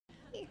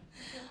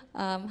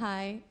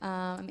Hi,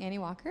 I'm Annie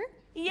Walker.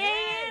 Yay,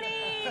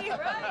 Annie!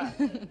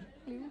 Right.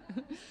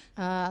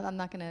 I'm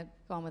not going to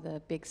go on with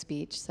a big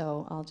speech,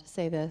 so I'll just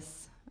say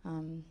this.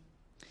 I'm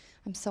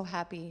so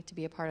happy to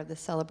be a part of this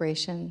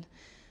celebration,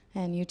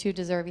 and you two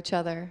deserve each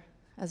other,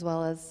 as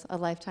well as a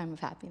lifetime of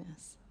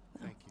happiness. So,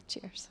 thank you.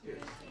 Cheers.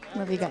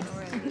 Love you guys.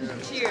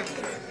 Cheers.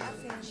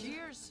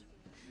 Cheers.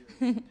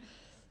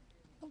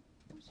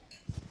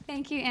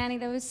 Thank you, Annie.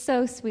 That was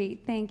so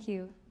sweet. Thank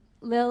you.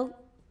 Lil,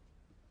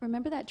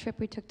 remember that trip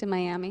we took to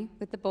Miami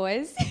with the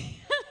boys?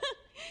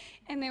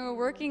 And they were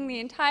working the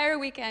entire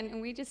weekend,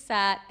 and we just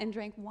sat and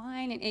drank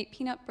wine and ate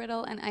peanut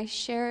brittle, and I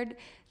shared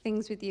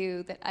things with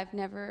you that I've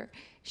never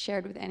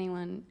shared with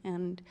anyone,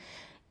 and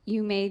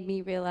you made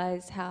me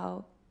realize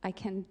how I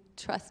can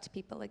trust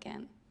people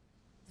again.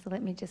 So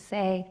let me just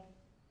say,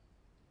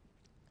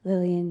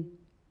 Lillian,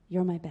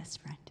 you're my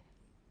best friend.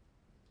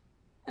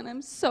 And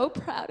I'm so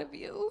proud of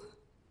you.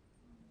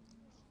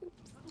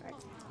 Oops.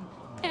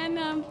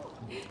 And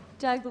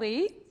Doug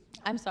Lee,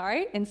 I'm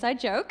sorry, inside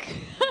joke.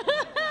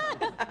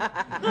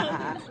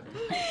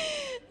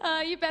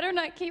 You better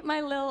not keep my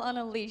Lil on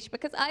a leash,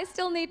 because I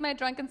still need my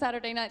drunken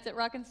Saturday nights at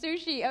Rockin'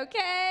 Sushi,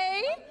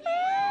 okay?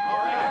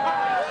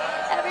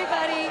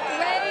 Everybody,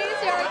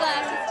 raise your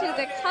glasses to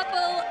the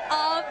couple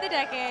of the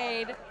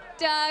decade,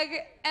 Doug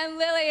and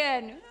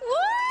Lillian. Woo!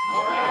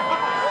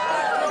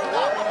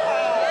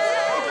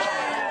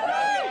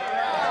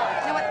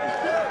 You know what?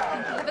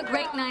 Have a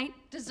great night.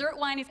 Dessert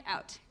wine is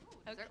out.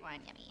 Okay. Dessert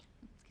wine, yummy.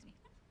 Excuse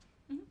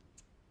me.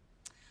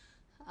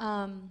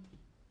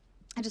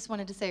 I just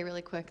wanted to say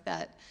really quick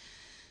that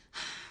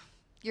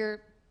you're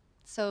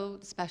so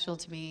special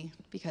to me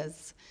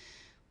because,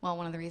 well,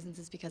 one of the reasons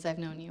is because I've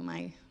known you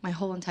my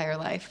whole entire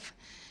life,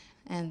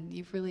 and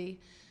you've really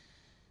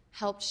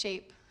helped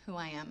shape who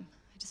I am.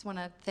 I just want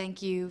to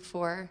thank you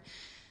for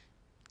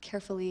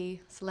carefully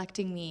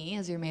selecting me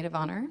as your maid of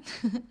honor.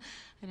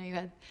 I know you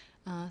had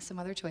some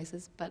other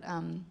choices, but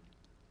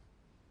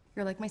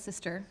you're like my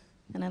sister,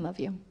 and I love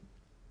you.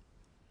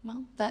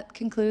 Well, that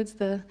concludes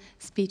the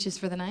speeches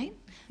for the night.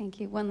 Thank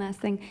you. One last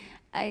thing.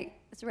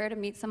 It's rare to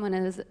meet someone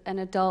as an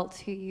adult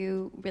who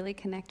you really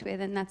connect with,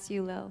 and that's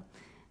you, Lil.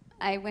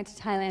 I went to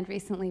Thailand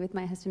recently with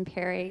my husband,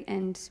 Perry,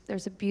 and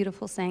there's a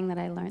beautiful saying that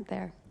I learned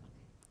there.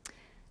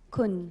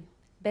 Kun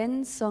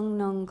ben song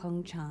nong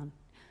kong chan,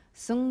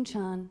 sung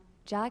chan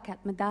jakat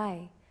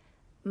madai,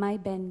 mai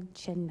ben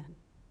chennan.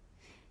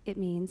 It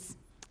means,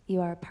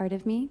 you are a part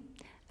of me,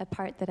 a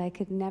part that I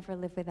could never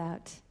live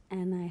without,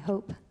 and I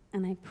hope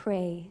and I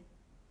pray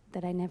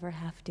that I never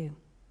have to.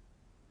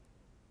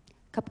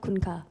 Kap kun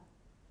ka.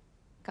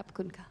 Kap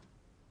kun ka.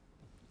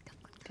 Kap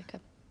kun ka.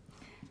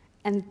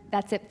 And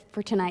that's it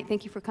for tonight.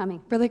 Thank you for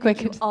coming. Really quick.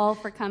 Thank you all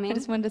for coming. I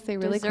just wanted to say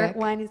really quick. Dessert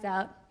wine is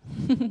out.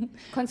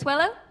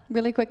 Consuelo?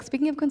 Really quick.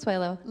 Speaking of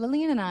Consuelo,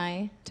 Lillian and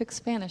I took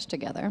Spanish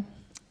together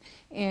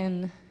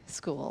in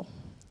school.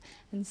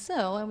 And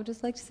so I would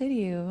just like to say to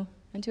you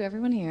and to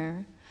everyone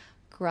here,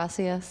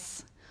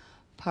 gracias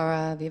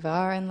para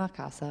vivir en la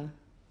casa,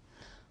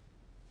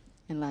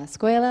 en las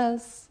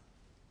escuelas,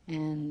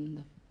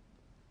 en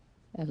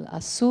el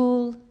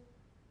azul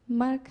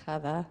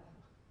marcada.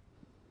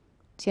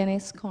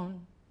 Tienes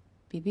con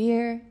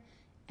vivir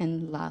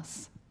en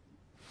las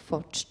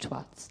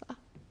fortalezas.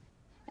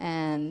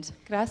 And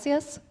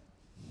gracias.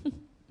 Thank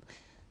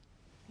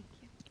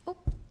you. Oh.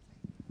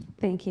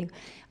 Thank you.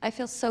 I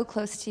feel so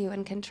close to you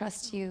and can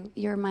trust you.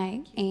 You're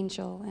my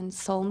angel and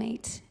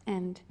soulmate,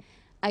 and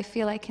I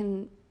feel I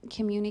can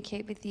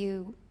communicate with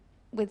you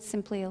with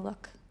simply a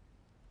look.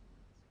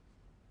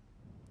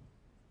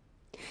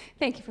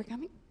 Thank you for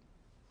coming.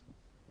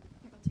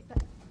 Here, I'll take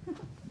that. I'll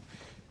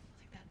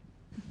take that.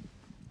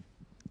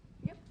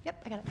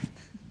 Yep, I got it.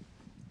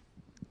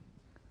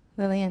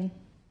 Lillian.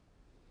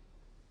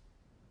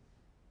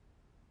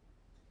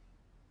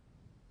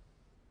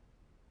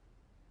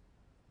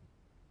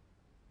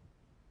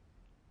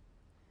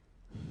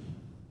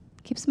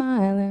 Keep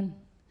smiling,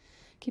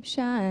 keep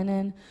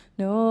shining,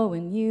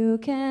 knowing you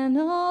can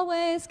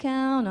always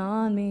count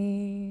on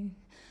me,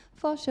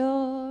 for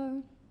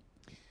sure.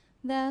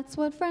 That's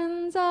what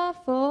friends are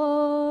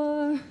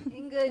for.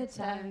 In good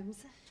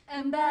times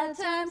and bad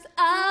times,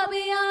 I'll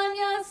be on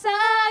your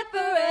side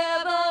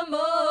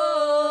forevermore.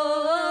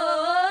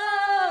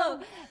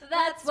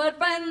 That's what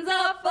friends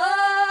are for.